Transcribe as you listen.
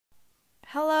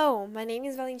Hello, my name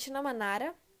is Valentina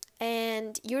Manara,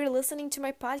 and you're listening to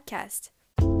my podcast.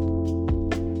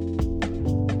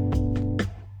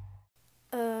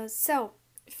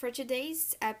 For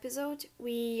today's episode,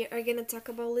 we are gonna talk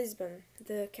about Lisbon,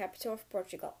 the capital of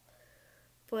Portugal.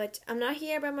 But I'm not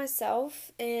here by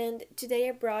myself, and today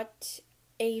I brought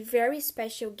a very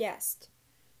special guest.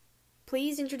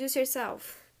 Please introduce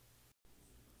yourself.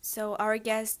 So, our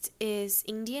guest is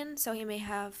Indian, so he may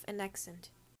have an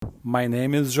accent. My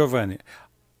name is Giovanni.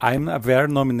 I'm a very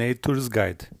nominated tourist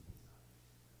guide.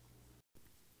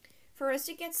 For us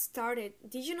to get started,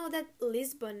 did you know that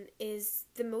Lisbon is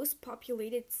the most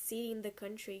populated city in the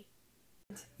country?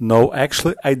 No,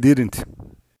 actually, I didn't.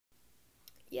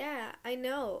 Yeah, I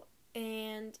know.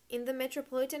 And in the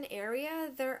metropolitan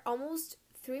area, there are almost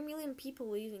 3 million people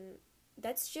living.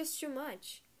 That's just too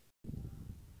much.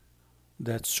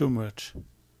 That's too much.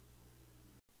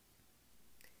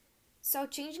 So,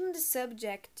 changing the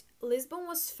subject, Lisbon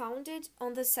was founded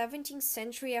on the 17th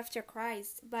century after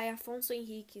Christ by Afonso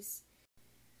Henriques.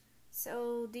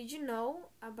 So, did you know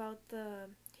about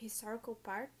the historical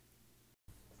part?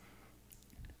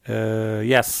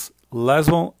 Yes,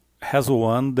 Lisbon has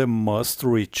one the most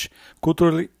rich,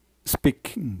 culturally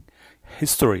speaking,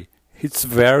 history. It's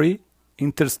very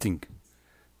interesting.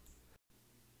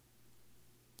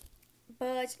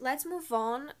 But let's move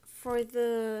on for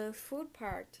the food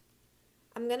part.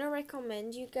 I'm gonna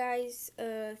recommend you guys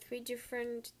 3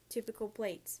 different typical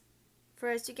plates. For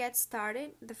us to get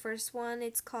started, the first one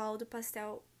it's called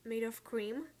pastel made of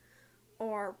cream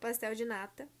or pastel de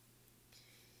nata.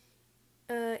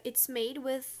 It's made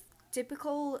with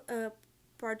typical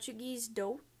Portuguese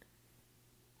dough,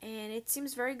 and it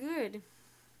seems very good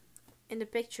in the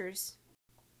pictures.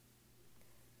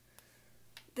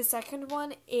 The second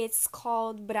one it's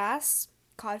called brás,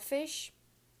 codfish.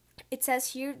 It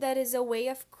says here that is a way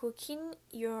of cooking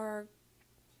your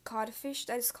codfish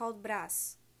that is called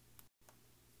brás.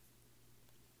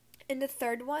 And the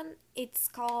third one, it's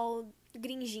called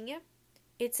grinjinha.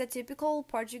 It's a typical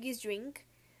Portuguese drink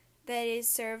that is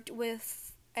served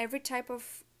with every type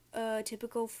of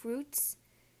typical fruits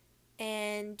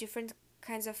and different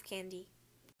kinds of candy.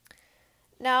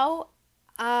 Now,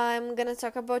 I'm gonna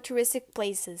talk about touristic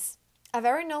places. A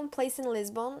very known place in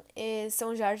Lisbon is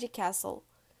São Jorge Castle.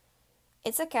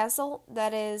 It's a castle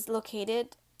that is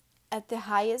located at the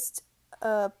highest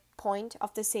point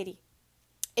of the city.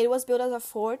 It was built as a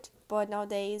fort, but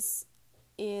nowadays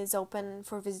is open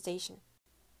for visitation.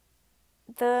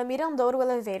 The Mirandouro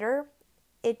elevator,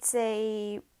 it's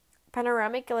a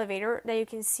panoramic elevator that you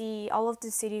can see all of the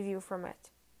city view from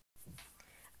it.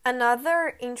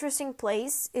 Another interesting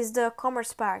place is the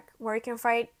Commerce Park, where you can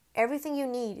find everything you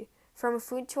need, from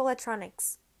food to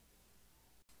electronics.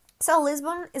 So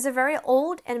Lisbon is a very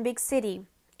old and big city.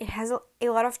 It has a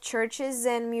lot of churches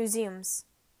and museums.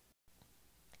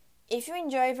 If you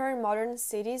enjoy very modern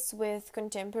cities with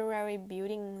contemporary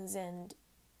buildings and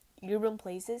urban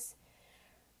places,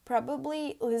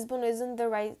 probably Lisbon isn't the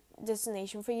right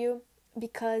destination for you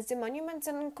because the monuments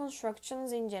and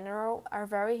constructions in general are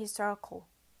very historical.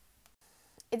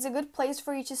 It's a good place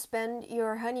for you to spend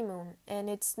your honeymoon, and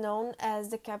it's known as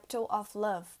the capital of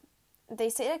love. They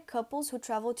say that couples who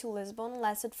travel to Lisbon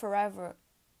lasted forever,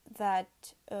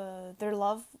 that their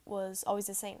love was always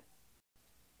the same.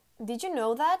 Did you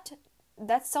know that?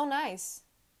 That's so nice.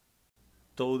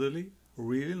 Totally,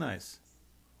 really nice.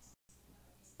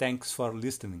 Thanks for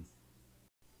listening.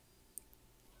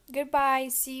 Goodbye.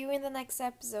 See you in the next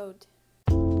episode.